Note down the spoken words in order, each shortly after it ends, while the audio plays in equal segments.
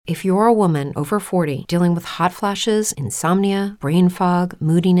If you're a woman over 40 dealing with hot flashes, insomnia, brain fog,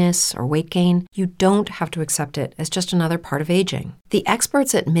 moodiness, or weight gain, you don't have to accept it as just another part of aging. The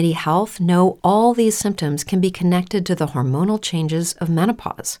experts at MIDI Health know all these symptoms can be connected to the hormonal changes of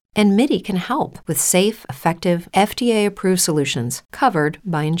menopause. And MIDI can help with safe, effective, FDA-approved solutions covered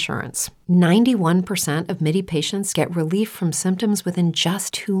by insurance. 91% of MIDI patients get relief from symptoms within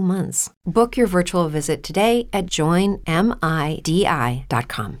just 2 months. Book your virtual visit today at joinmidi.com.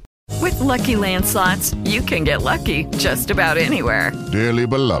 With Lucky Land Slots, you can get lucky just about anywhere. Dearly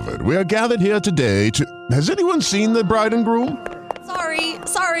beloved, we are gathered here today to... Has anyone seen the bride and groom?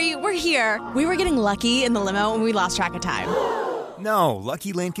 Sorry, we're here. We were getting lucky in the limo and we lost track of time. No,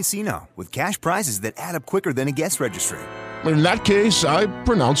 Lucky Land Casino, with cash prizes that add up quicker than a guest registry. In that case, I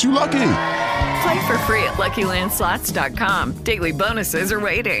pronounce you lucky. Play for free at LuckyLandSlots.com. Daily bonuses are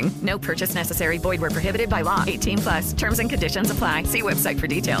waiting. No purchase necessary. Void where prohibited by law. 18+. Terms and conditions apply. See website for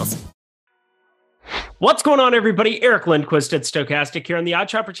details. What's going on, everybody? Eric Lindquist at Stochastic here on the Odd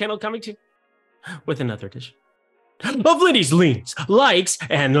Chopper channel, coming to with another edition of Lindy's Leans, Likes,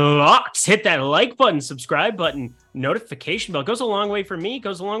 and Locks. Hit that like button, subscribe button, notification bell. Goes a long way for me,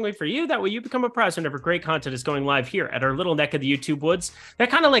 goes a long way for you. That way you become a prize whenever great content is going live here at our little neck of the YouTube woods.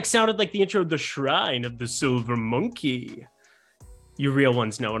 That kind of like sounded like the intro of the Shrine of the Silver Monkey. You real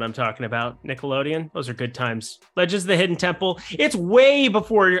ones know what I'm talking about. Nickelodeon, those are good times. Legends of the Hidden Temple. It's way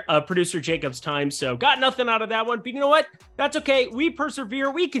before producer Jacob's time, so got nothing out of that one. But you know what? That's okay. We persevere.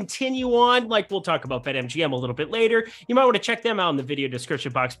 We continue on. Like, we'll talk about BetMGM a little bit later. You might want to check them out in the video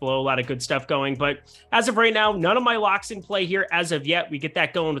description box below. A lot of good stuff going. But as of right now, none of my locks in play here as of yet. We get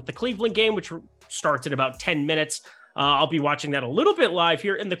that going with the Cleveland game, which starts in about 10 minutes. I'll be watching that a little bit live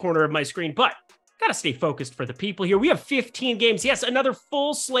here in the corner of my screen, but got to stay focused for the people here. We have 15 games. Yes, another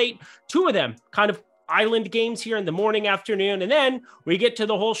full slate. 2 of them kind of island games here in the morning, afternoon. And then we get to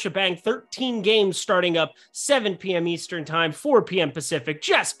the whole shebang. 13 games starting up 7 p.m. Eastern time, 4 p.m. Pacific,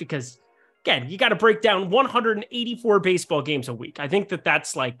 just because, again, you got to break down 184 baseball games a week. I think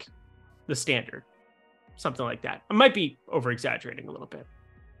that's like the standard. Something like that. I might be over-exaggerating a little bit.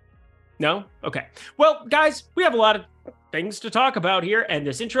 No? Okay. Well, guys, we have a lot of things to talk about here, and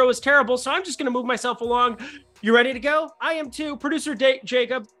this intro is terrible, so I'm just going to move myself along. You ready to go? I am too. Producer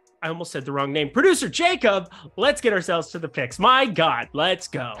Jacob. I almost said the wrong name. Producer Jacob, let's get ourselves to the picks. My God, let's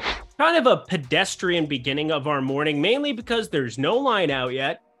go. Kind of a pedestrian beginning of our morning, mainly because there's no line out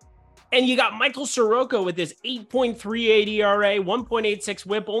yet. And you got Michael Soroka with his 8.38 ERA, 1.86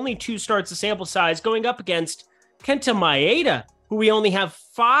 whip, only 2 starts of sample size, going up against Kenta Maeda, who we only have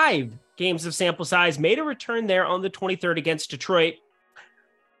 5 games of sample size, made a return there on the 23rd against Detroit.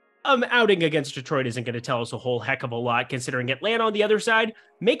 Outing against Detroit isn't going to tell us a whole heck of a lot, considering Atlanta on the other side,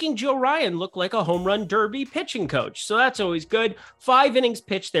 making Joe Ryan look like a home run derby pitching coach. So that's always good. 5 innings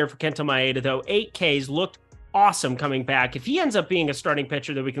pitched there for Kenta Maeda, though. 8 Ks, looked awesome coming back. If he ends up being a starting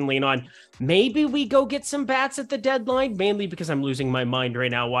pitcher that we can lean on, maybe we go get some bats at the deadline, mainly because I'm losing my mind right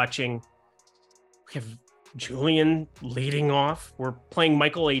now watching. We have Julian leading off. We're playing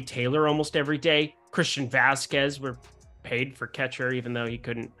Michael A. Taylor almost every day. Christian Vasquez, we're paid for catcher, even though he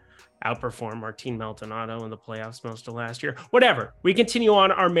couldn't outperform Martin Maldonado in the playoffs most of last year. Whatever. We continue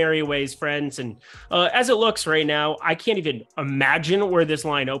on our merry ways, friends. And as it looks right now, I can't even imagine where this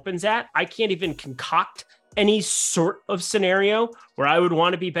line opens at. I can't even concoct any sort of scenario where I would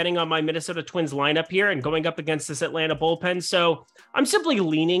want to be betting on my Minnesota Twins lineup here and going up against this Atlanta bullpen. So I'm simply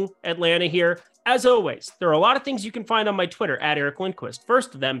leaning Atlanta here. As always, there are a lot of things you can find on my Twitter at Eric Lindquist.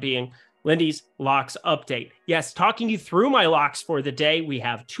 First of them being Lindy's Locks Update. Yes, talking you through my locks for the day. We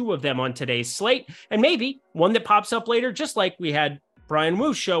have 2 of them on today's slate, and maybe one that pops up later, just like we had Brian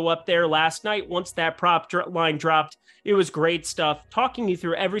Wu show up there last night once that prop line dropped. It was great stuff. Talking you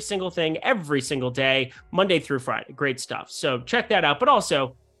through every single thing, every single day, Monday through Friday. Great stuff. So check that out. But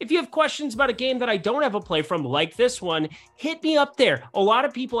also, if you have questions about a game that I don't have a play from, like this one, hit me up there. A lot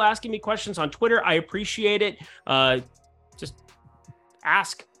of people asking me questions on Twitter. I appreciate it. Just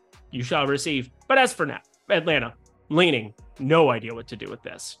ask, you shall receive. But as for now, Atlanta, leaning, no idea what to do with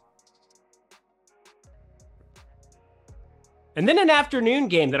this. And then an afternoon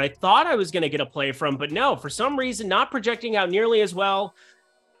game that I thought I was going to get a play from, but no, for some reason, not projecting out nearly as well.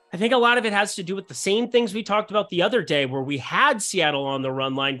 I think a lot of it has to do with the same things we talked about the other day where we had Seattle on the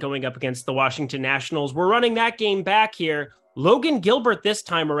run line going up against the Washington Nationals. We're running that game back here. Logan Gilbert this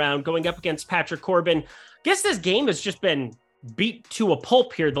time around going up against Patrick Corbin. I guess this game has just been beat to a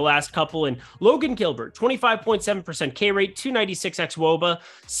pulp here the last couple. And Logan Gilbert, 25.7% K rate, 296 xWOBA,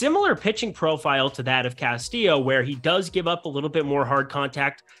 similar pitching profile to that of Castillo, where he does give up a little bit more hard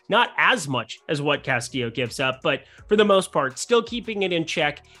contact, not as much as what Castillo gives up, but for the most part, still keeping it in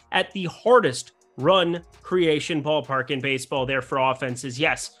check at the hardest run creation ballpark in baseball there for offenses.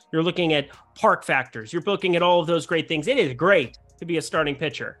 Yes, you're looking at park factors. You're looking at all of those great things. It is great to be a starting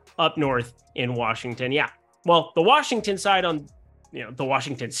pitcher up north in Washington. Yeah. Well, the Washington side the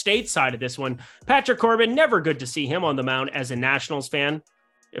Washington State side of this one, Patrick Corbin, never good to see him on the mound as a Nationals fan,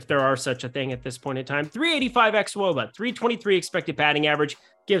 if there are such a thing at this point in time. 385 xWOBA, 323 expected batting average,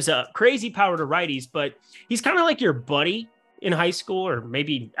 gives a crazy power to righties, but he's kind of like your buddy in high school or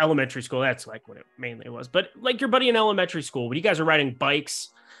maybe elementary school. That's like what it mainly was, but like your buddy in elementary school when you guys are riding bikes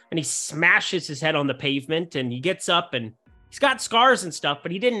and he smashes his head on the pavement and he gets up and he's got scars and stuff,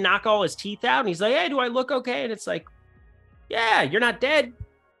 but he didn't knock all his teeth out. And he's like, hey, do I look okay? And it's like, yeah, you're not dead.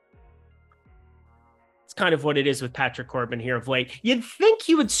 It's kind of what it is with Patrick Corbin here of late. You'd think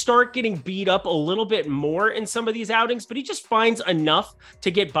he would start getting beat up a little bit more in some of these outings, but he just finds enough to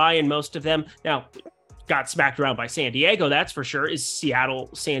get by in most of them. Now, got smacked around by San Diego, that's for sure. Is Seattle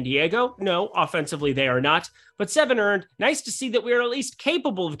San Diego? No, offensively they are not, but 7 earned. Nice to see that we are at least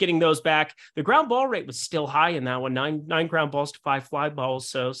capable of getting those back. The ground ball rate was still high in that one, nine ground balls to 5 fly balls,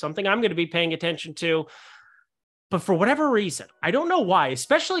 so something I'm going to be paying attention to. But for whatever reason, I don't know why,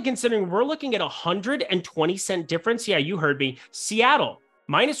 especially considering we're looking at 120-cent difference. Yeah, you heard me. Seattle,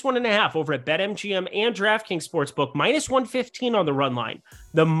 -1.5 over at BetMGM and DraftKings Sportsbook, -115 on the run line.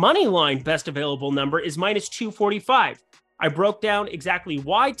 The money line best available number is -245. I broke down exactly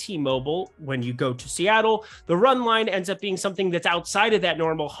why T-Mobile, when you go to Seattle, the run line ends up being something that's outside of that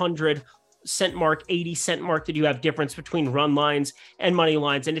normal 100-cent mark, 80-cent mark that you have difference between run lines and money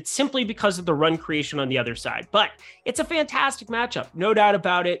lines. And it's simply because of the run creation on the other side. But it's a fantastic matchup, no doubt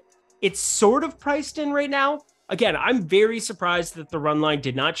about it. It's sort of priced in right now. Again, I'm very surprised that the run line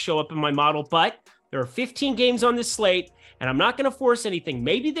did not show up in my model, but there are 15 games on this slate, and I'm not going to force anything.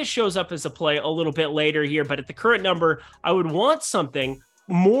 Maybe this shows up as a play a little bit later here, but at the current number, I would want something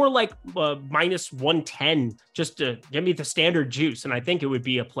more like -110 just to give me the standard juice, and I think it would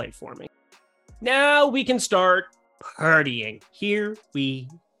be a play for me. Now we can start partying. Here we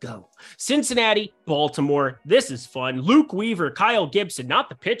go. Cincinnati, Baltimore. This is fun. Luke Weaver, Kyle Gibson, not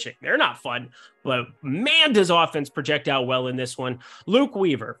the pitching. They're not fun, but man, does offense project out well in this one. Luke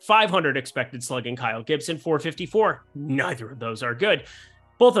Weaver, 500 expected slugging. Kyle Gibson, 454. Neither of those are good.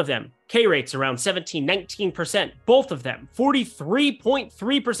 Both of them, K rates around 17, 19%. Both of them,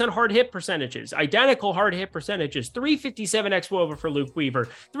 43.3% hard hit percentages. Identical hard hit percentages. 357 xWOBA for Luke Weaver,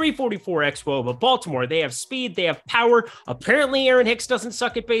 344 xWOBA. Baltimore, they have speed, they have power. Apparently, Aaron Hicks doesn't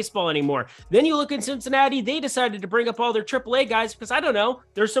suck at baseball anymore. Then you look in Cincinnati, they decided to bring up all their AAA guys because, I don't know,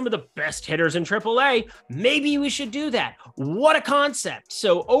 they're some of the best hitters in AAA. Maybe we should do that. What a concept.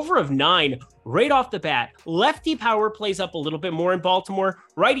 So over of 9, right off the bat, lefty power plays up a little bit more in Baltimore.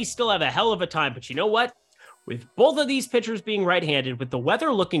 Righties still have a hell of a time, but you know what? With both of these pitchers being right-handed, with the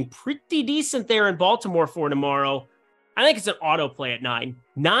weather looking pretty decent there in Baltimore for tomorrow, I think it's an auto play at 9.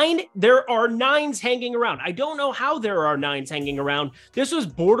 9, there are 9s hanging around. I don't know how there are 9s hanging around. This was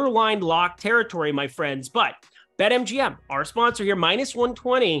borderline lock territory, my friends, but BetMGM, our sponsor here,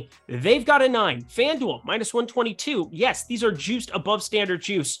 -120. They've got a 9. FanDuel, -122. Yes, these are juiced above standard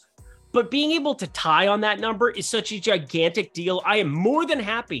juice. But being able to tie on that number is such a gigantic deal. I am more than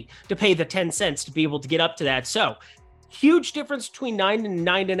happy to pay the 10 cents to be able to get up to that. So huge difference between 9 and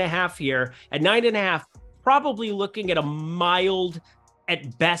 9.5 here. At 9.5, probably looking at a mild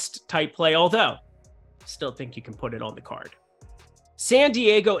at best type play, although still think you can put it on the card. San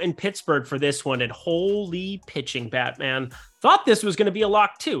Diego and Pittsburgh for this one, and holy pitching, Batman. Thought this was going to be a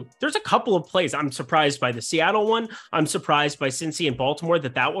lock too. There's a couple of plays. I'm surprised by the Seattle one. I'm surprised by Cincy and Baltimore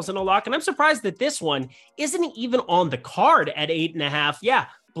that wasn't a lock. And I'm surprised that this one isn't even on the card at 8.5. Yeah,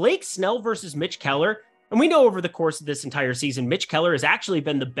 Blake Snell versus Mitch Keller. And we know over the course of this entire season, Mitch Keller has actually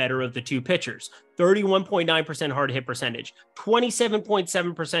been the better of the two pitchers. 31.9% hard hit percentage,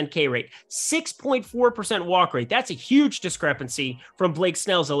 27.7% K rate, 6.4% walk rate. That's a huge discrepancy from Blake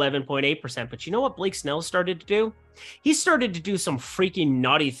Snell's 11.8%. But you know what Blake Snell started to do? He started to do some freaking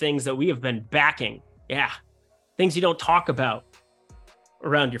naughty things that we have been backing. Yeah, things you don't talk about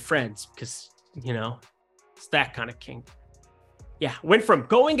around your friends because, you know, it's that kind of kink. Yeah, went from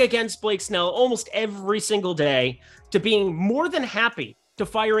going against Blake Snell almost every single day to being more than happy to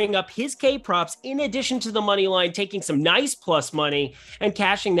firing up his K props in addition to the money line, taking some nice plus money and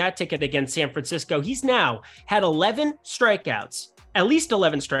cashing that ticket against San Francisco. He's now had 11 strikeouts at least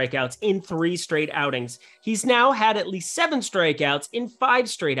 11 strikeouts in 3 straight outings. He's now had at least 7 strikeouts in 5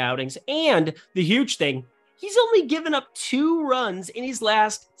 straight outings. And the huge thing, he's only given up 2 runs in his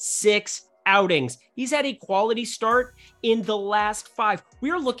last 6 outings. He's had a quality start in the last 5.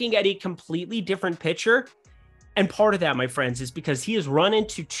 We are looking at a completely different pitcher. And part of that, my friends, is because he has run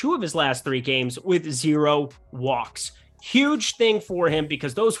into 2 of his last 3 games with 0 walks. Huge thing for him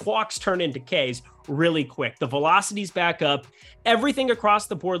because those walks turn into Ks really quick. The velocity's back up. Everything across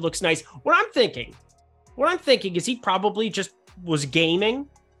the board looks nice. What I'm thinking is he probably just was gaming,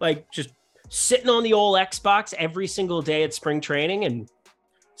 like just sitting on the old Xbox every single day at spring training. And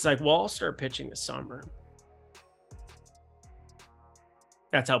it's like, well, I'll start pitching this summer.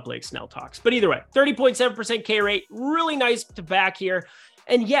 That's how Blake Snell talks. But either way, 30.7% K rate, really nice to back here.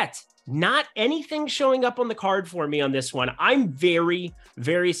 And yet, not anything showing up on the card for me on this one. I'm very,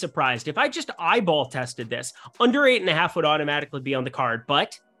 very surprised. If I just eyeball tested this, under 8.5 would automatically be on the card,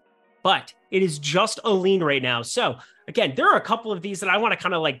 but it is just a lean right now. So again, there are a couple of these that I want to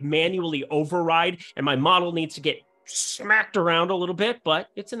kind of like manually override, and my model needs to get smacked around a little bit, but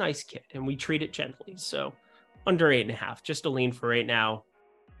it's a nice kit and we treat it gently. So under 8.5, just a lean for right now.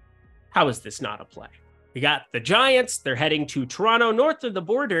 How is this not a play? We got the Giants. They're heading to Toronto, north of the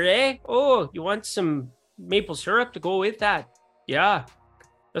border, eh? Oh, you want some maple syrup to go with that? Yeah.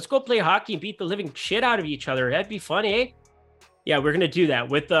 Let's go play hockey and beat the living shit out of each other. That'd be fun, eh? Yeah, we're going to do that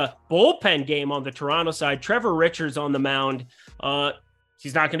with the bullpen game on the Toronto side. Trevor Richards on the mound.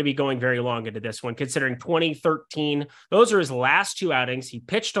 He's not going to be going very long into this one, considering 2013. Those are his last 2 outings. He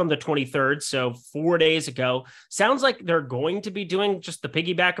pitched on the 23rd, so 4 days ago. Sounds like they're going to be doing just the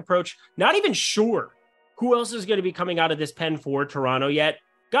piggyback approach. Not even sure who else is going to be coming out of this pen for Toronto yet.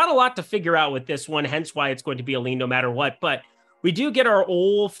 Got a lot to figure out with this one, hence why it's going to be a lean no matter what. But we do get our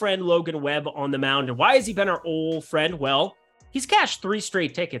old friend Logan Webb on the mound. And why has he been our old friend? Well, he's cashed 3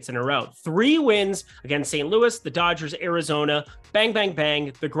 straight tickets in a row. 3 wins against St. Louis, the Dodgers, Arizona. Bang, bang,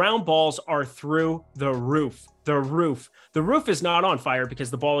 bang. The ground balls are through the roof. The roof is not on fire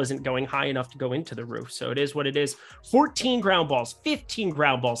because the ball isn't going high enough to go into the roof. So it is what it is. 14 ground balls, 15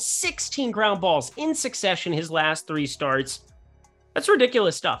 ground balls, 16 ground balls in succession his last 3 starts. That's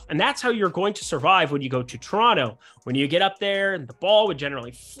ridiculous stuff. And that's how you're going to survive when you go to Toronto. When you get up there, the ball would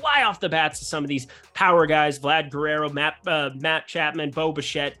generally fly off the bats of some of these power guys, Vlad Guerrero, Matt Chapman, Bo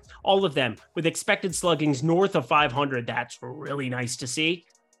Bichette, all of them with expected sluggings north of 500. That's really nice to see.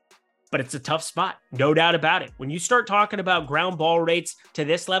 But it's a tough spot, no doubt about it. When you start talking about ground ball rates to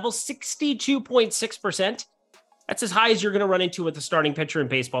this level, 62.6%, that's as high as you're going to run into with a starting pitcher in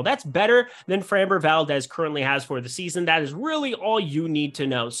baseball. That's better than Framber Valdez currently has for the season. That is really all you need to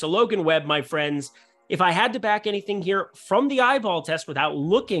know. So Logan Webb, my friends, if I had to back anything here from the eyeball test without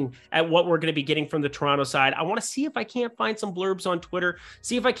looking at what we're going to be getting from the Toronto side, I want to see if I can't find some blurbs on Twitter,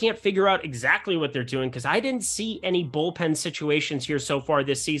 see if I can't figure out exactly what they're doing, because I didn't see any bullpen situations here so far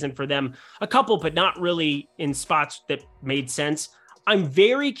this season for them. A couple, but not really in spots that made sense. I'm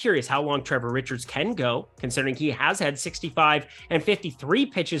very curious how long Trevor Richards can go, considering he has had 65 and 53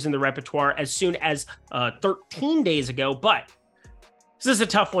 pitches in the repertoire as soon as 13 days ago. But this is a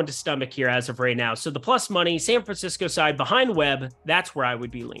tough one to stomach here as of right now. So the plus money, San Francisco side behind Webb, that's where I would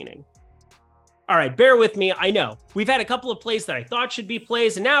be leaning. All right, bear with me. I know we've had a couple of plays that I thought should be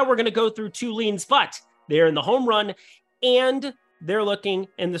plays, and now we're going to go through 2 leans, but they're in the home run and they're looking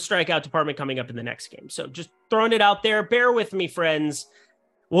in the strikeout department coming up in the next game. So just throwing it out there. Bear with me, friends.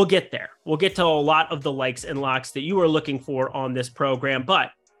 We'll get there. We'll get to a lot of the likes and locks that you are looking for on this program.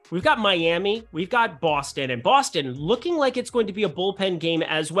 But we've got Miami, we've got Boston, and Boston looking like it's going to be a bullpen game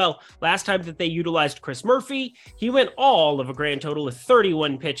as well. Last time that they utilized Chris Murphy, he went all of a grand total of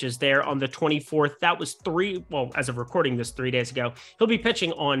 31 pitches there on the 24th. That was as of recording this 3 days ago. He'll be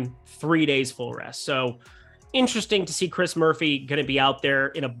pitching on 3 days full rest. So interesting to see Chris Murphy going to be out there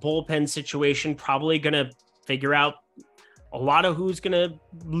in a bullpen situation, probably going to figure out a lot of who's going to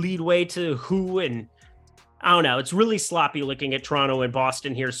lead way to who. And I don't know. It's really sloppy looking at Toronto and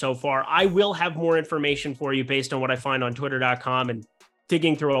Boston here so far. I will have more information for you based on what I find on twitter.com and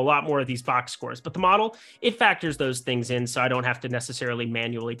digging through a lot more of these box scores. But the model, it factors those things in, so I don't have to necessarily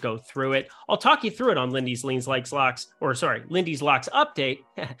manually go through it. I'll talk you through it on Lindy's Leans, Likes, Locks, Lindy's Locks update.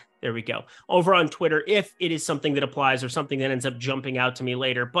 There we go. Over on Twitter, if it is something that applies or something that ends up jumping out to me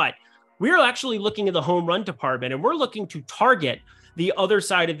later. But we're actually looking at the home run department, and we're looking to target the other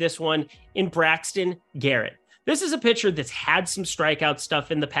side of this one in Braxton Garrett. This is a pitcher that's had some strikeout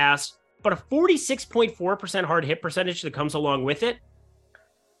stuff in the past, but a 46.4% hard hit percentage that comes along with it.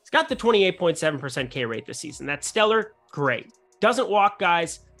 He's got the 28.7% K rate this season. That's stellar. Great. Doesn't walk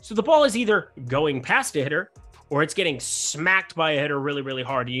guys. So the ball is either going past a hitter or it's getting smacked by a hitter really, really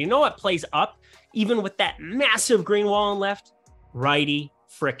hard. You know what plays up, even with that massive green wall and left? Righty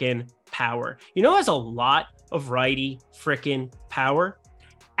frickin' power. You know, has a lot of righty frickin' power.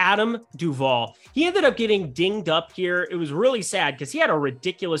 Adam Duvall. He ended up getting dinged up here. It was really sad because he had a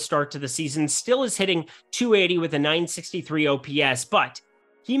ridiculous start to the season, still is hitting 280 with a 963 OPS, but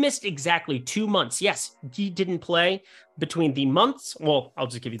he missed exactly 2 months. Yes, he didn't play between the months. Well, I'll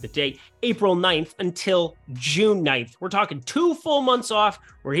just give you the date, April 9th until June 9th. We're talking 2 full months off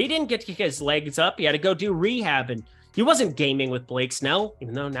where he didn't get to get his legs up. He had to go do rehab, and he wasn't gaming with Blake Snell,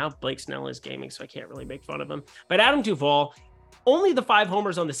 even though now Blake Snell is gaming, so I can't really make fun of him. But Adam Duvall, only the 5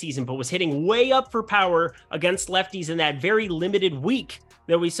 homers on the season, but was hitting way up for power against lefties in that very limited week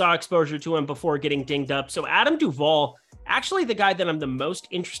that we saw exposure to him before getting dinged up. So Adam Duvall, actually the guy that I'm the most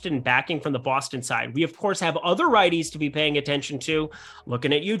interested in backing from the Boston side. We, of course, have other righties to be paying attention to.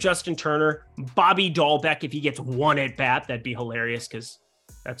 Looking at you, Justin Turner, Bobby Dahlbeck. If he gets 1 at bat, that'd be hilarious because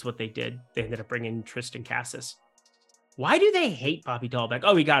that's what they did. They ended up bringing Tristan Cassis. Why do they hate Bobby Dahlbeck?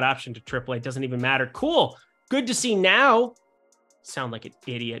 Oh, he got optioned to AAA. It doesn't even matter. Cool. Good to see now. Sound like an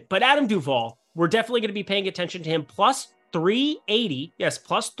idiot. But Adam Duvall, we're definitely going to be paying attention to him. Plus 380. Yes,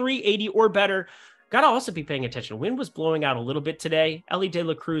 plus 380 or better. Got to also be paying attention. Wind was blowing out a little bit today. Ellie De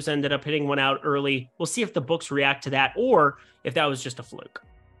La Cruz ended up hitting one out early. We'll see if the books react to that or if that was just a fluke.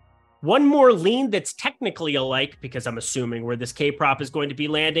 One more lean that's technically alike, because I'm assuming where this K-prop is going to be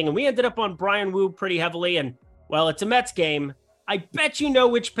landing. And we ended up on Brian Wu pretty heavily. And, well, it's a Mets game. I bet you know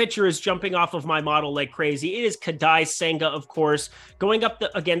which pitcher is jumping off of my model like crazy. It is Kadai Senga, of course, going up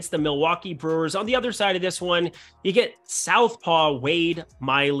against the Milwaukee Brewers. On the other side of this one, you get Southpaw Wade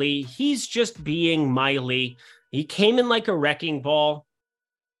Miley. He's just being Miley. He came in like a wrecking ball.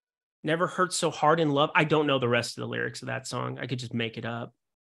 Never hurt so hard in love. I don't know the rest of the lyrics of that song. I could just make it up.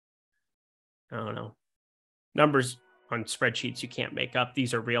 I don't know. Numbers on spreadsheets you can't make up.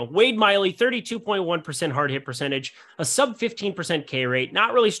 These are real. Wade Miley, 32.1% hard hit percentage, a sub 15% K rate,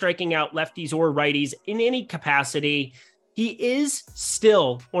 not really striking out lefties or righties in any capacity. He is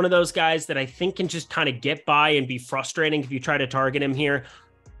still one of those guys that I think can just kind of get by and be frustrating if you try to target him here.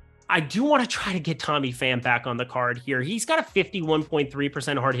 I do want to try to get Tommy Pham back on the card here. He's got a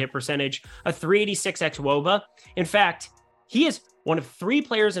 51.3% hard hit percentage, a 386 xWOBA. In fact, he is one of 3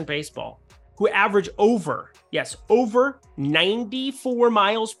 players in baseball who average over 94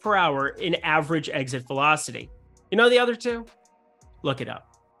 miles per hour in average exit velocity. You know the other 2? Look it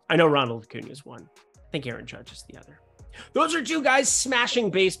up. I know Ronald Acuna is one. I think Aaron Judge is the other. Those are 2 guys smashing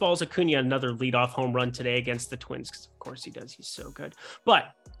baseballs. Acuna, another leadoff home run today against the Twins, because of course he does. He's so good.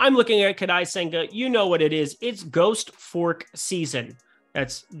 But I'm looking at Kadai Senga. You know what it is. It's Ghost Fork season.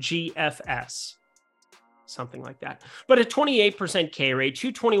 That's GFS. Something like that. But a 28% K rate,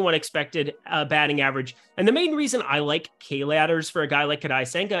 221 expected batting average. And the main reason I like K ladders for a guy like Kadai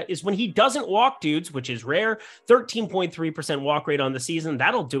Senga is when he doesn't walk dudes, which is rare, 13.3% walk rate on the season.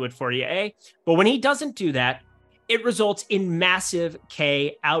 That'll do it for you, eh? But when he doesn't do that, it results in massive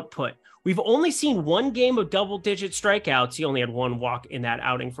K output. We've only seen 1 game of double-digit strikeouts. He only had 1 walk in that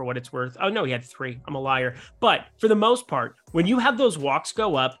outing for what it's worth. Oh, no, he had 3. I'm a liar. But for the most part, when you have those walks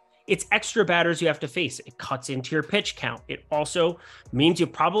go up, it's extra batters you have to face. It cuts into your pitch count. It also means you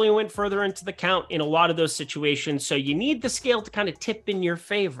probably went further into the count in a lot of those situations. So you need the scale to kind of tip in your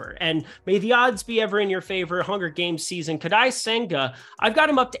favor. And may the odds be ever in your favor. Hunger Games season. Kadai Senga, I've got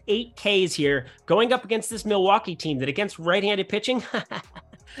him up to 8 Ks here, going up against this Milwaukee team that against right-handed pitching,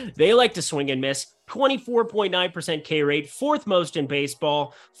 they like to swing and miss. 24.9% K rate, 4th most in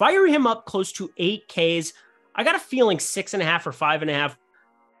baseball. Fire him up close to 8 Ks. I got a feeling 6.5 or 5.5.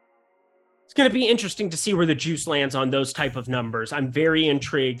 It's going to be interesting to see where the juice lands on those type of numbers. I'm very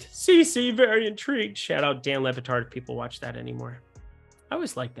intrigued. CC, very intrigued. Shout out Dan Le Batard if people watch that anymore. I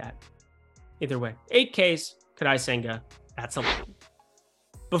always like that. Either way, 8 Ks, Kadai Senga, that's a lot.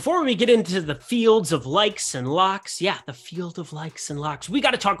 Before we get into the fields of likes and locks, the field of likes and locks, we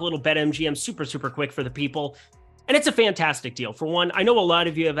got to talk a little BetMGM super quick for the people. And it's a fantastic deal. For one, I know a lot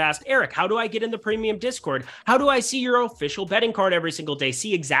of you have asked, Eric, how do I get in the premium Discord? How do I see your official betting card every single day?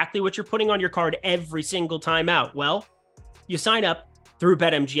 See exactly what you're putting on your card every single time out? Well, you sign up through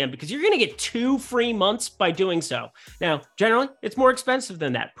BetMGM because you're going to get 2 free months by doing so. Now, generally, it's more expensive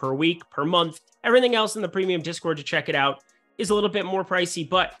than that per week, per month. Everything else in the premium Discord to check it out is a little bit more pricey,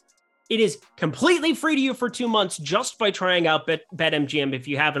 but it is completely free to you for 2 months just by trying out BetMGM if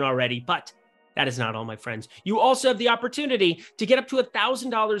you haven't already. But that is not all, my friends. You also have the opportunity to get up to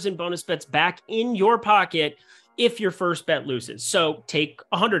 $1,000 in bonus bets back in your pocket if your first bet loses. So take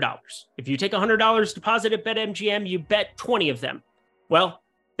 $100. If you take $100 deposit at BetMGM, you bet 20 of them. Well,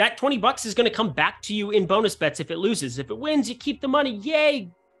 That $20 is going to come back to you in bonus bets if it loses. If it wins, you keep the money.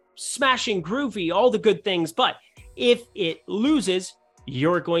 Yay, smashing, groovy, all the good things. But if it loses,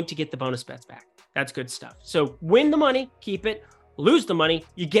 you're going to get the bonus bets back. That's good stuff. So win the money, keep it. Lose the money,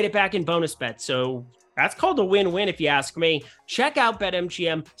 you get it back in bonus bets. So that's called a win-win if you ask me. Check out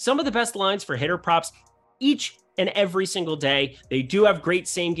BetMGM. Some of the best lines for hitter props each and every single day. They do have great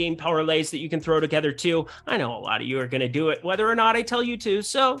same-game parlays that you can throw together too. I know a lot of you are going to do it, whether or not I tell you to.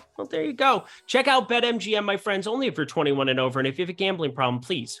 So, well, there you go. Check out BetMGM, my friends, only if you're 21 and over. And if you have a gambling problem,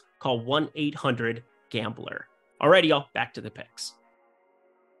 please call 1-800-GAMBLER. Alrighty, y'all, back to the picks.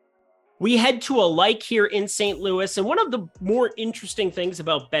 We head to a like here in St. Louis, and one of the more interesting things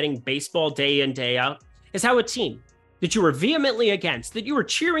about betting baseball day in, day out is how a team that you were vehemently against, that you were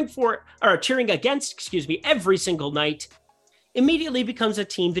cheering against, every single night, immediately becomes a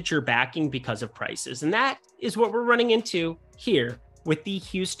team that you're backing because of prices. And that is what we're running into here with the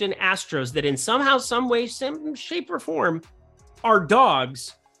Houston Astros, that in somehow, some way, some shape or form are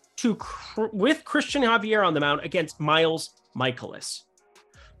dogs with Christian Javier on the mound against Miles Mikolas.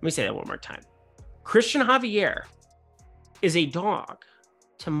 Let me say that one more time. Christian Javier is a dog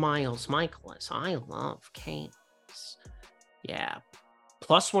to Miles Mikolas. I love Canes. Yeah.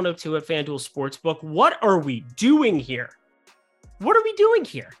 Plus 102 at FanDuel Sportsbook. What are we doing here? What are we doing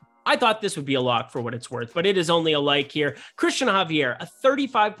here? I thought this would be a lock for what it's worth, but it is only a like here. Christian Javier, a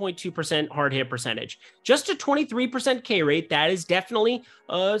 35.2% hard hit percentage. Just a 23% K rate. That is definitely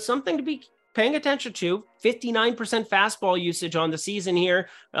something to be paying attention to. 59% fastball usage on the season here,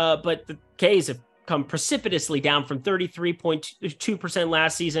 but the Ks have come precipitously down from 33.2%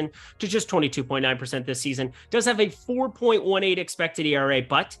 last season to just 22.9% this season. Does have a 4.18 expected ERA,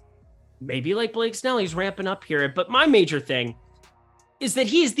 but maybe like Blake Snell, he's ramping up here. But my major thing is that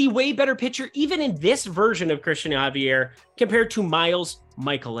he is the way better pitcher, even in this version of Christian Javier, compared to Miles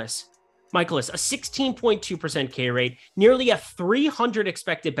Mikolas. Mikolas, a 16.2% K rate, nearly a 300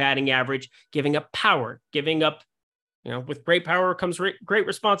 expected batting average, giving up power, with great power comes great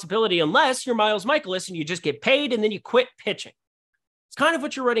responsibility, unless you're Miles Mikolas and you just get paid and then you quit pitching. It's kind of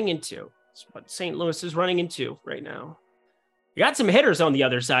what you're running into. It's what St. Louis is running into right now. You got some hitters on the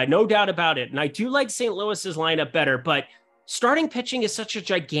other side, no doubt about it. And I do like St. Louis's lineup better, but starting pitching is such a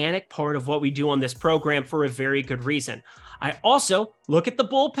gigantic part of what we do on this program for a very good reason. I also look at the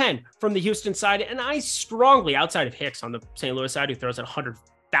bullpen from the Houston side, and I strongly, outside of Hicks on the St. Louis side, who throws at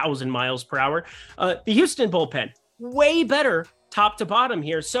 100,000 miles per hour, the Houston bullpen, way better top to bottom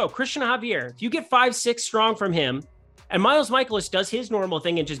here. So Christian Javier, if you get 5-6 strong from him, and Miles Mikolas does his normal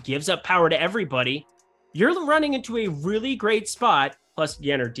thing and just gives up power to everybody, you're running into a really great spot. Plus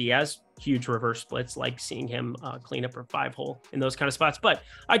Yenner Diaz, huge reverse splits, like seeing him clean up a 5-hole in those kind of spots. But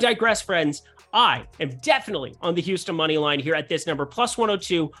I digress, friends. I am definitely on the Houston money line here at this number, plus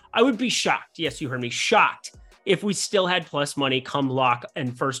 102. I would be shocked. Yes, you heard me, shocked if we still had plus money come lock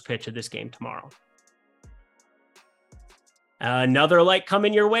and first pitch of this game tomorrow. Another light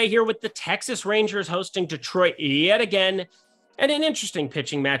coming your way here with the Texas Rangers hosting Detroit yet again. And an interesting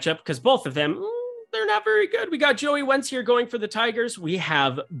pitching matchup because both of them, they're not very good. We got Joey Wentz here going for the Tigers. We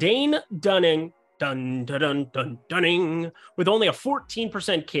have Dane Dunning, Dunning, with only a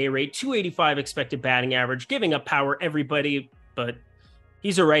 14% K rate, 285 expected batting average, giving up power everybody, but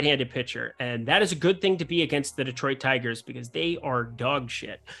he's a right-handed pitcher, and that is a good thing to be against the Detroit Tigers because they are dog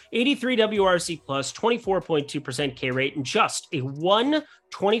shit. 83 WRC plus, 24.2% K rate, and just a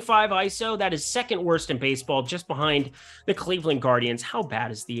 125 ISO. That is second worst in baseball, just behind the Cleveland Guardians. How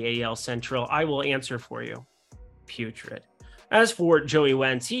bad is the AL Central? I will answer for you. Putrid. As for Joey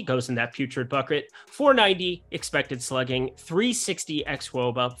Wentz, he goes in that putrid bucket. 490 expected slugging, 360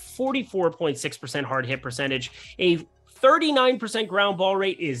 xWOBA, 44.6% hard hit percentage, a 39% ground ball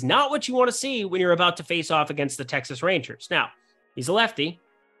rate is not what you want to see when you're about to face off against the Texas Rangers. Now, he's a lefty.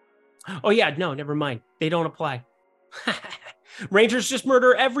 Oh yeah, no, never mind. They don't apply. Rangers just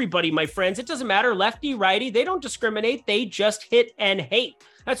murder everybody, my friends. It doesn't matter, lefty, righty. They don't discriminate. They just hit and hate.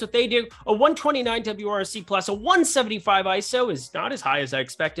 That's what they do. A 129 WRC plus, a 175 ISO is not as high as I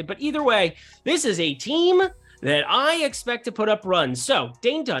expected. But either way, this is a team that I expect to put up runs. So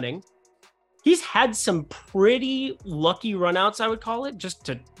Dane Dunning, he's had some pretty lucky runouts, I would call it, just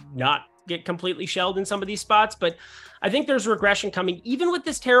to not get completely shelled in some of these spots. But I think there's regression coming. Even with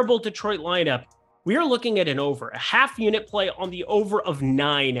this terrible Detroit lineup, we are looking at an over, a half unit play on the over of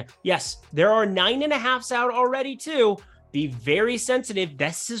 9. Yes, there are 9.5s out already too. Be very sensitive.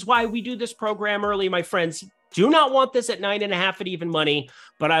 This is why we do this program early, my friends. Do not want this at 9.5 at even money,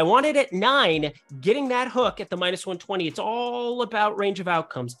 but I want it at 9, getting that hook at the -120. It's all about range of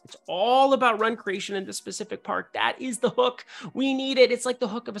outcomes. It's all about run creation in the specific park. That is the hook. We need it. It's like the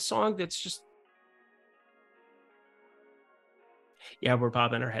hook of a song that's just, yeah, we're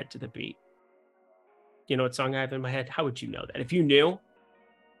bobbing our head to the beat. You know what song I have in my head? How would you know that? If you knew, it'd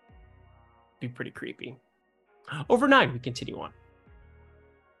be pretty creepy. Over 9, we continue on.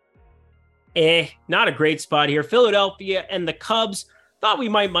 Not a great spot here. Philadelphia and the Cubs thought we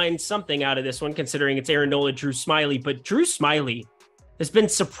might mine something out of this one, considering it's Aaron Nola, Drew Smyly, but Drew Smyly has been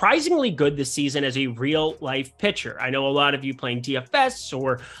surprisingly good this season as a real-life pitcher. I know a lot of you playing DFS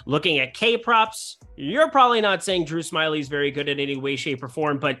or looking at K-props. You're probably not saying Drew Smyly is very good in any way, shape, or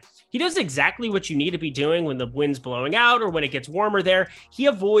form, but he does exactly what you need to be doing when the wind's blowing out or when it gets warmer there. He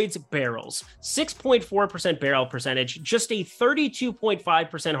avoids barrels. 6.4% barrel percentage, just a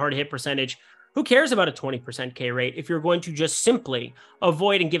 32.5% hard hit percentage. Who cares about a 20% K rate if you're going to just simply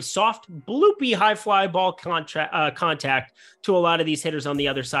avoid and give soft, bloopy, high fly ball contact to a lot of these hitters on the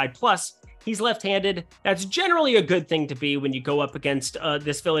other side? Plus, he's left-handed. That's generally a good thing to be when you go up against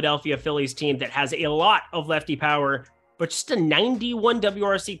this Philadelphia Phillies team that has a lot of lefty power, but just a 91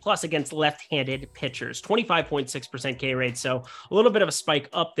 WRC plus against left-handed pitchers, 25.6% K rate. So a little bit of a spike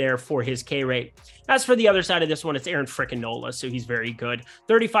up there for his K rate. As for the other side of this one, it's Aaron frickin' Nola, so he's very good.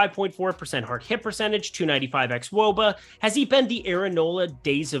 35.4% hard hit percentage, 295 xWOBA. Has he been the Aaron Nola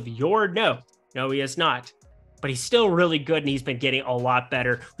days of yore? No, he has not. But he's still really good, and he's been getting a lot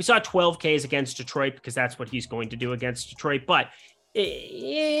better. We saw 12 Ks against Detroit because that's what he's going to do against Detroit. But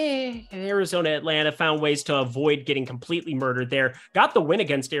Arizona, Atlanta found ways to avoid getting completely murdered there. Got the win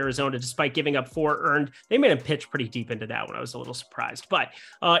against Arizona despite giving up 4 earned. They made him pitch pretty deep into that one. I was a little surprised. But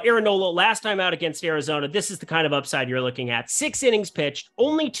Aaron Nola, last time out against Arizona, this is the kind of upside you're looking at. 6 innings pitched,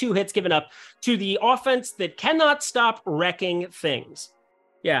 only 2 hits given up to the offense that cannot stop wrecking things.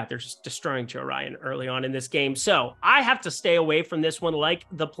 Yeah, they're just destroying Joe Ryan early on in this game. So I have to stay away from this one like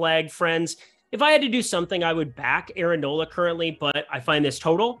the plague, friends. If I had to do something, I would back Aaron Nola currently, but I find this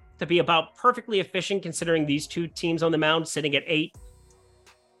total to be about perfectly efficient considering these two teams on the mound sitting at 8.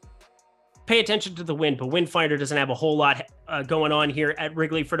 Pay attention to the wind, but Windfinder doesn't have a whole lot going on here at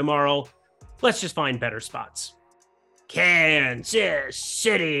Wrigley for tomorrow. Let's just find better spots. Kansas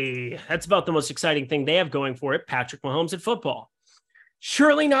City. That's about the most exciting thing they have going for it. Patrick Mahomes at football.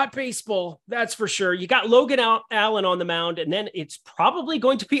 Surely not baseball, that's for sure. You got Logan Allen on the mound, and then it's probably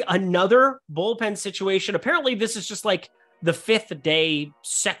going to be another bullpen situation. Apparently, this is just like the 5th day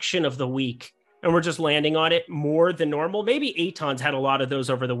section of the week, and we're just landing on it more than normal. Maybe Aton's had a lot of those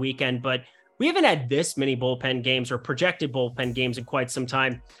over the weekend, but we haven't had this many bullpen games or projected bullpen games in quite some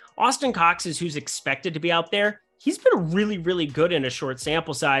time. Austin Cox is who's expected to be out there. He's been really, really good in a short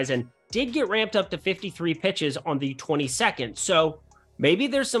sample size and did get ramped up to 53 pitches on the 22nd. So maybe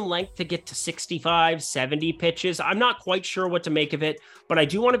there's some length to get to 65, 70 pitches. I'm not quite sure what to make of it, but I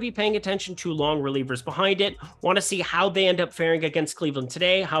do want to be paying attention to long relievers behind it. Want to see how they end up faring against Cleveland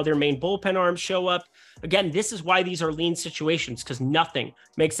today, how their main bullpen arms show up. Again, this is why these are lean situations, because nothing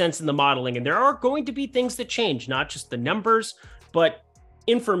makes sense in the modeling. And there are going to be things that change, not just the numbers, but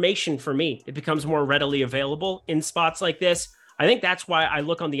information for me. It becomes more readily available in spots like this. I think that's why I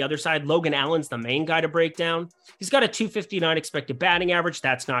look on the other side. Logan Allen's the main guy to break down. He's got a 259 expected batting average.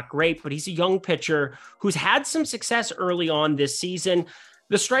 That's not great, but he's a young pitcher who's had some success early on this season.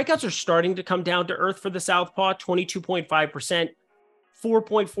 The strikeouts are starting to come down to earth for the Southpaw, 22.5%.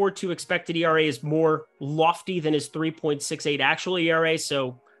 4.42 expected ERA is more lofty than his 3.68 actual ERA,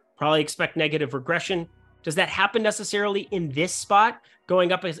 so probably expect negative regression. Does that happen necessarily in this spot,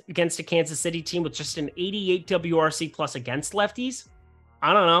 going up against a Kansas City team with just an 88 WRC plus against lefties?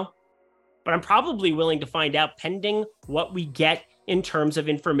 I don't know, but I'm probably willing to find out pending what we get in terms of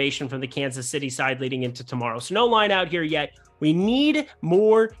information from the Kansas City side leading into tomorrow. So no line out here yet. We need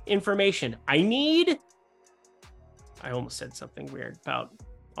more information. I almost said something weird about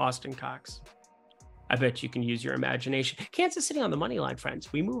Austin Cox. I bet you can use your imagination. Kansas City on the money line,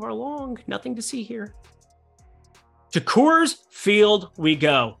 friends. We move along. Nothing to see here. To Coors Field we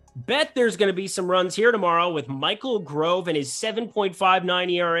go. Bet there's going to be some runs here tomorrow with Michael Grove and his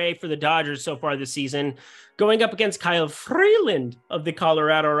 7.59 ERA for the Dodgers so far this season, going up against Kyle Freeland of the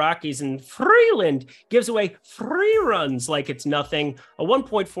Colorado Rockies. And Freeland gives away 3 runs like it's nothing. A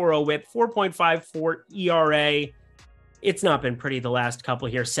 1.40 whip, 4.54 ERA. It's not been pretty the last couple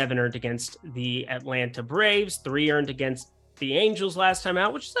here. 7 earned against the Atlanta Braves, 3 earned against the Angels last time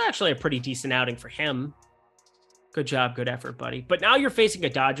out, which is actually a pretty decent outing for him. Good job, good effort, buddy. But now you're facing a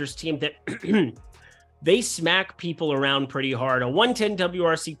Dodgers team that they smack people around pretty hard. A 110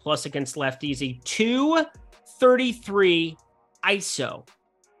 WRC plus against lefties, a 33 ISO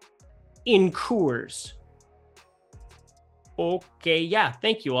in Coors. Okay, yeah,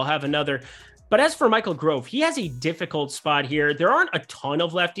 thank you. I'll have another. But as for Michael Grove, he has a difficult spot here. There aren't a ton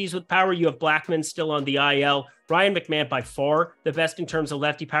of lefties with power. You have Blackman still on the IL. Ryan McMahon by far the best in terms of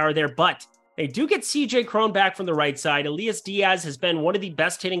lefty power there, but they do get CJ Cron back from the right side. Elias Diaz has been one of the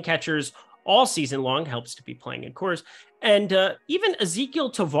best hitting catchers all season long, helps to be playing in Coors. And even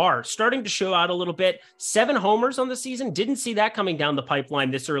Ezekiel Tovar starting to show out a little bit. 7 homers on the season. Didn't see that coming down the pipeline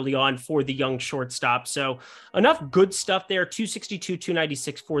this early on for the young shortstop. So enough good stuff there. 262,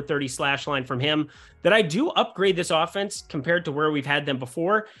 296, 430 slash line from him that I do upgrade this offense compared to where we've had them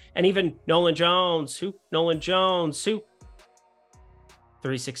before. And even Nolan Jones,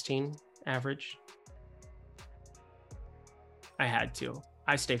 316 average. I had to.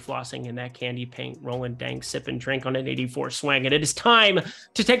 I stay flossing in that candy paint, rolling dank, sip and drink on an 84 swing. And it is time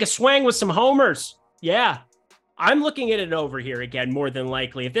to take a swing with some homers. Yeah, I'm looking at it over here again, more than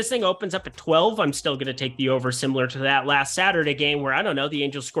likely. If this thing opens up at 12, I'm still going to take the over, similar to that last Saturday game where, I don't know, the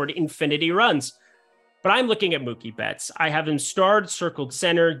Angels scored infinity runs. But I'm looking at Mookie Betts. I have him starred, circled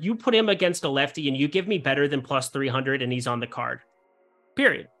center. You put him against a lefty and you give me better than plus 300 and he's on the card.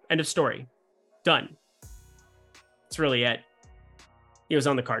 Period. End of story. Done. That's really it. He was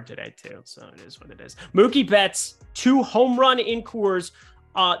on the card today too, so it is what it is. Mookie Betts, 2 home run in Coors.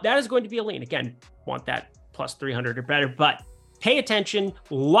 That is going to be a lean. Again, want that plus 300 or better, but pay attention.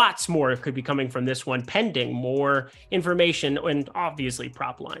 Lots more could be coming from this one, pending more information and obviously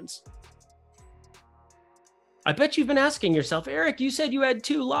prop lines. I bet you've been asking yourself, Eric, you said you had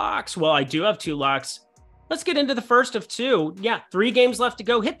 2 locks. Well, I do have 2 locks. Let's get into the first of 2. Yeah, 3 games left to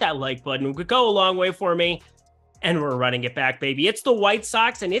go. Hit that like button. It could go a long way for me. And we're running it back, baby. It's the White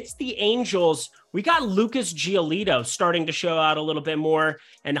Sox and it's the Angels. We got Lucas Giolito starting to show out a little bit more.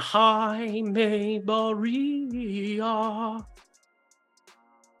 And Jaime Barria.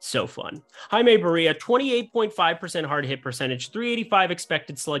 So fun. Jaime Barria, 28.5% hard hit percentage, 385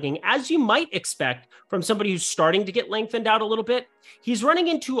 expected slugging, as you might expect from somebody who's starting to get lengthened out a little bit. He's running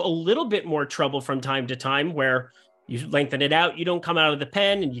into a little bit more trouble from time to time where you lengthen it out, you don't come out of the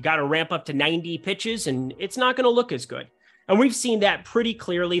pen, and you got to ramp up to 90 pitches, and it's not going to look as good. And we've seen that pretty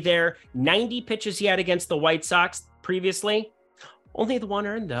clearly there. 90 pitches he had against the White Sox previously. Only the 1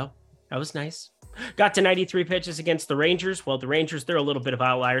 earned, though. That was nice. Got to 93 pitches against the Rangers. Well, the Rangers, they're a little bit of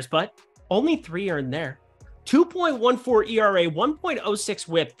outliers, but only 3 earned there. 2.14 ERA, 1.06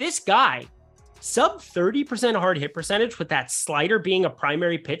 whip. This guy, sub 30% hard hit percentage with that slider being a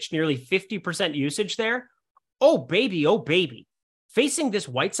primary pitch, nearly 50% usage there. Oh, baby, oh, baby. Facing this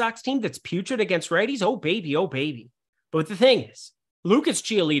White Sox team that's putrid against righties, oh, baby, oh, baby. But the thing is, Lucas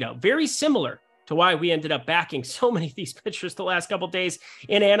Giolito, very similar to why we ended up backing so many of these pitchers the last couple of days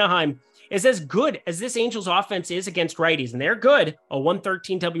in Anaheim, is as good as this Angels offense is against righties, and they're good, a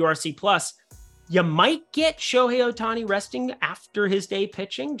 113 WRC plus. You might get Shohei Ohtani resting after his day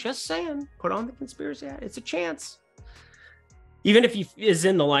pitching. Just saying, put on the conspiracy hat. It's a chance. Even if he is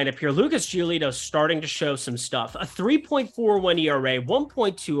in the lineup here, Lucas Giolito starting to show some stuff. A 3.41 ERA,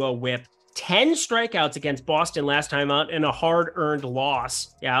 1.20 whip, 10 strikeouts against Boston last time out, and a hard-earned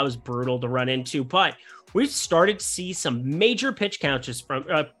loss. Yeah, it was brutal to run into, but we've started to see some major pitch counts from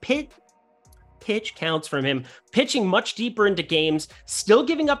pitch counts from him, pitching much deeper into games, still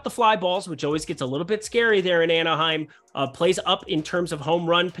giving up the fly balls, which always gets a little bit scary there in Anaheim. Plays up in terms of home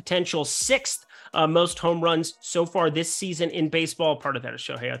run potential, 6th most home runs so far this season in baseball. Part of that is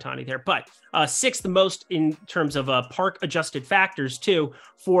Shohei Ohtani there, but 6th most in terms of park adjusted factors too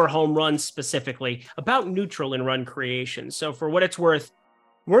for home runs specifically, about neutral in run creation. So for what it's worth,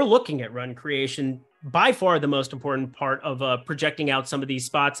 we're looking at run creation, by far the most important part of projecting out some of these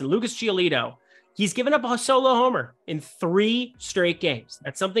spots. And Lucas Giolito, he's given up a solo homer in 3 straight games.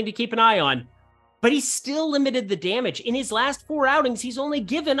 That's something to keep an eye on. But he's still limited the damage. In his last 4 outings, he's only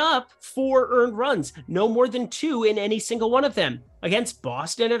given up 4 earned runs, no more than 2 in any single one of them. Against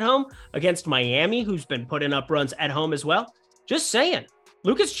Boston at home, against Miami, who's been putting up runs at home as well. Just saying.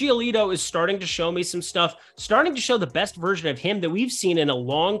 Lucas Giolito is starting to show me some stuff, starting to show the best version of him that we've seen in a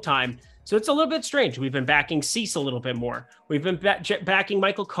long time. So it's a little bit strange. We've been backing Cease a little bit more. We've been backing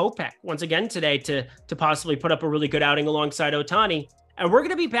Michael Kopech once again today to possibly put up a really good outing alongside Ohtani. And we're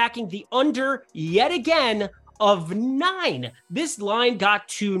going to be backing the under yet again of 9. This line got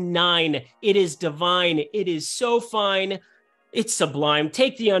to 9. It is divine. It is so fine. It's sublime.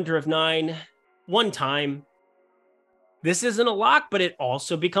 Take the under of 9 one time. This isn't a lock, but it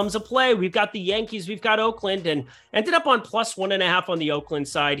also becomes a play. We've got the Yankees, we've got Oakland, and ended up on plus 1.5 on the Oakland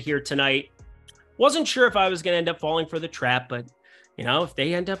side here tonight. Wasn't sure if I was going to end up falling for the trap, but if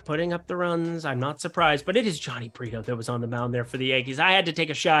they end up putting up the runs, I'm not surprised. But it is Johnny Brito that was on the mound there for the Yankees. I had to take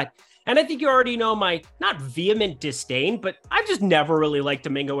a shot. And I think you already know my not vehement disdain, but I've just never really liked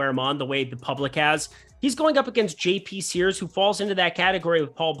Domingo Germán the way the public has. He's going up against JP Sears, who falls into that category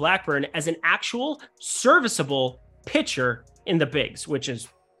with Paul Blackburn as an actual serviceable pitcher in the bigs, which is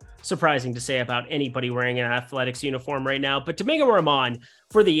surprising to say about anybody wearing an Athletics uniform right now. But Domingo Germán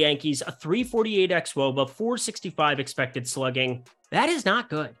for the Yankees, a 348 xWOBA, 465 expected slugging. That is not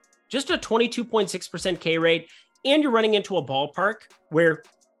good. Just a 22.6% K rate. And you're running into a ballpark where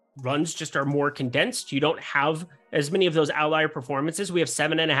runs just are more condensed. You don't have as many of those outlier performances. We have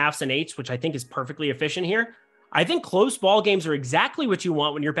 7.5s and 8s, which I think is perfectly efficient here. I think close ball games are exactly what you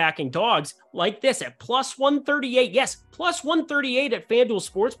want when you're backing dogs like this at plus 138. Yes, plus 138 at FanDuel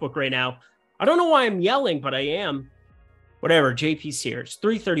Sportsbook right now. I don't know why I'm yelling, but I am. Whatever, JP Sears,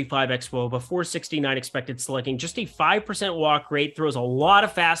 335 xWOBA, 469 expected slugging, just a 5% walk rate, throws a lot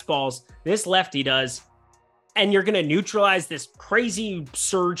of fastballs. This lefty does. And you're going to neutralize this crazy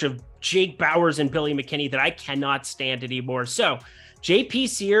surge of Jake Bauers and Billy McKinney that I cannot stand anymore. So JP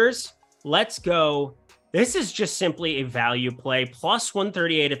Sears, let's go. This is just simply a value play. Plus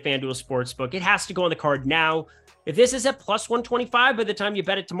 138 at FanDuel Sportsbook. It has to go on the card now. If this is at plus 125 by the time you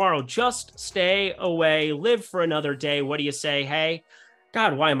bet it tomorrow, just stay away. Live for another day. What do you say? Hey,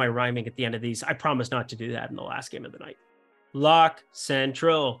 God, why am I rhyming at the end of these? I promise not to do that in the last game of the night. Lock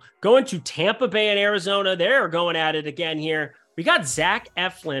Central. Going to Tampa Bay and Arizona. They're going at it again here. We got Zach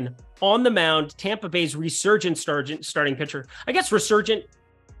Eflin on the mound. Tampa Bay's resurgent starting pitcher. I guess resurgent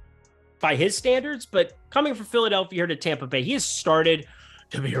by his standards, but coming from Philadelphia here to Tampa Bay, he has started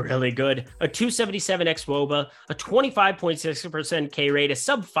to be really good. A 277 xWOBA, a 25.6% K rate, a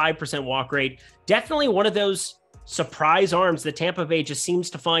sub 5% walk rate. Definitely one of those surprise arms that Tampa Bay just seems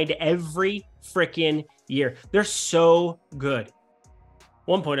to find every freaking year. They're so good.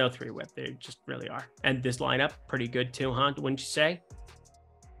 1.03 whip. They just really are. And this lineup, pretty good too, huh? Wouldn't you say?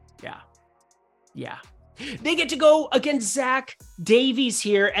 Yeah. They get to go against Zach Davies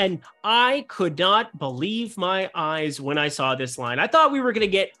here, and I could not believe my eyes when I saw this line. I thought we were going to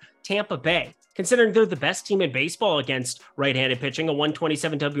get Tampa Bay, considering they're the best team in baseball against right-handed pitching, a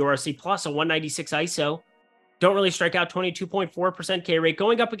 127 WRC plus, a 196 ISO. Don't really strike out, 22.4% K rate,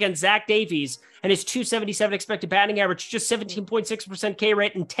 going up against Zach Davies and his 277 expected batting average, just 17.6% K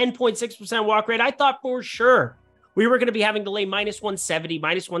rate and 10.6% walk rate. I thought for sure we were going to be having to lay minus 170,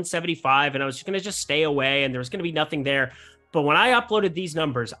 minus 175, and I was just going to stay away, and there was going to be nothing there. But when I uploaded these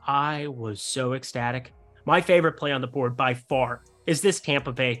numbers, I was so ecstatic. My favorite play on the board by far is this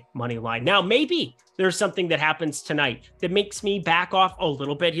Tampa Bay money line. Now, maybe there's something that happens tonight that makes me back off a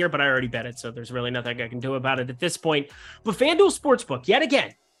little bit here, but I already bet it, so there's really nothing I can do about it at this point. But FanDuel Sportsbook, yet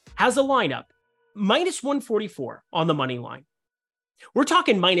again, has a lineup, minus 144 on the money line. We're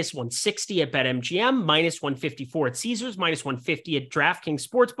talking minus 160 at BetMGM, minus 154 at Caesars, minus 150 at DraftKings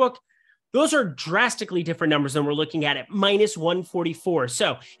Sportsbook. Those are drastically different numbers than we're looking at minus 144.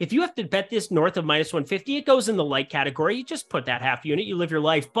 So if you have to bet this north of minus 150, it goes in the light category. You just put that half unit, you live your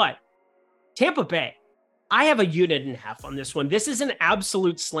life. But Tampa Bay, I have a unit and a half on this one. This is an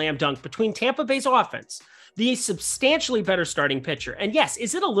absolute slam dunk between Tampa Bay's offense, the substantially better starting pitcher. And yes,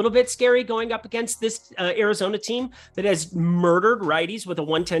 is it a little bit scary going up against this Arizona team that has murdered righties with a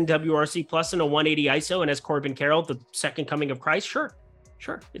 110 WRC plus and a 180 ISO and has Corbin Carroll, the second coming of Christ? Sure.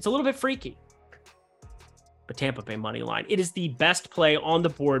 It's a little bit freaky. But Tampa Bay money line, it is the best play on the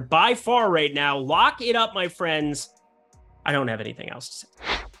board by far right now. Lock it up, my friends. I don't have anything else to say.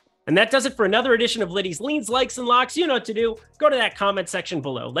 And that does it for another edition of Liddy's Leans, Likes, and Locks. You know what to do. Go to that comment section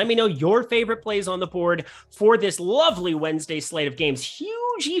below. Let me know your favorite plays on the board for this lovely Wednesday slate of games.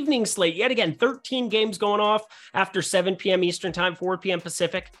 Huge evening slate. Yet again, 13 games going off after 7 p.m. Eastern time, 4 p.m.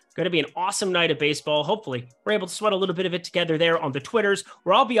 Pacific. Going to be an awesome night of baseball. Hopefully, we're able to sweat a little bit of it together there on the Twitters,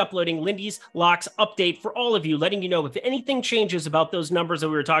 where I'll be uploading Lindy's Locks update for all of you, letting you know if anything changes about those numbers that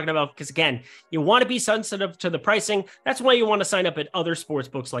we were talking about. Because again, you want to be sensitive to the pricing. That's why you want to sign up at other sports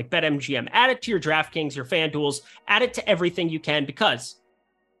books like BetMGM. Add it to your DraftKings, your FanDuels, add it to everything you can, because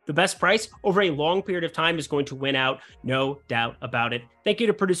the best price over a long period of time is going to win out, no doubt about it. Thank you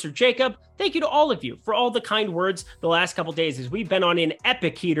to producer Jacob. Thank you to all of you for all the kind words the last couple days as we've been on an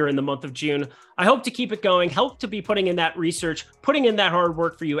epic heater in the month of June. I hope to keep it going, help to be putting in that research, putting in that hard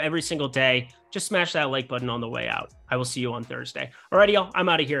work for you every single day. Just smash that like button on the way out. I will see you on Thursday. Alrighty, y'all, I'm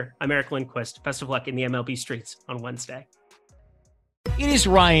out of here. I'm Eric Lindquist. Best of luck in the MLB streets on Wednesday. It is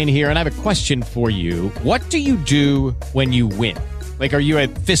Ryan here, and I have a question for you. What do you do when you win? Like, are you a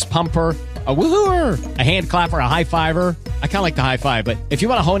fist pumper, a woohooer, a hand clapper, a high fiver? I kind of like the high five, but if you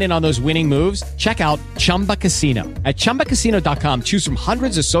want to hone in on those winning moves, check out Chumba Casino. At ChumbaCasino.com, choose from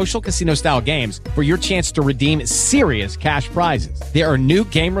hundreds of social casino style games for your chance to redeem serious cash prizes. There are new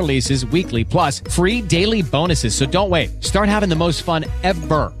game releases weekly, plus free daily bonuses. So don't wait. Start having the most fun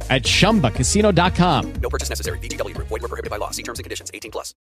ever at ChumbaCasino.com. No purchase necessary. VGW Group. Void where prohibited by law. See terms and conditions. 18+.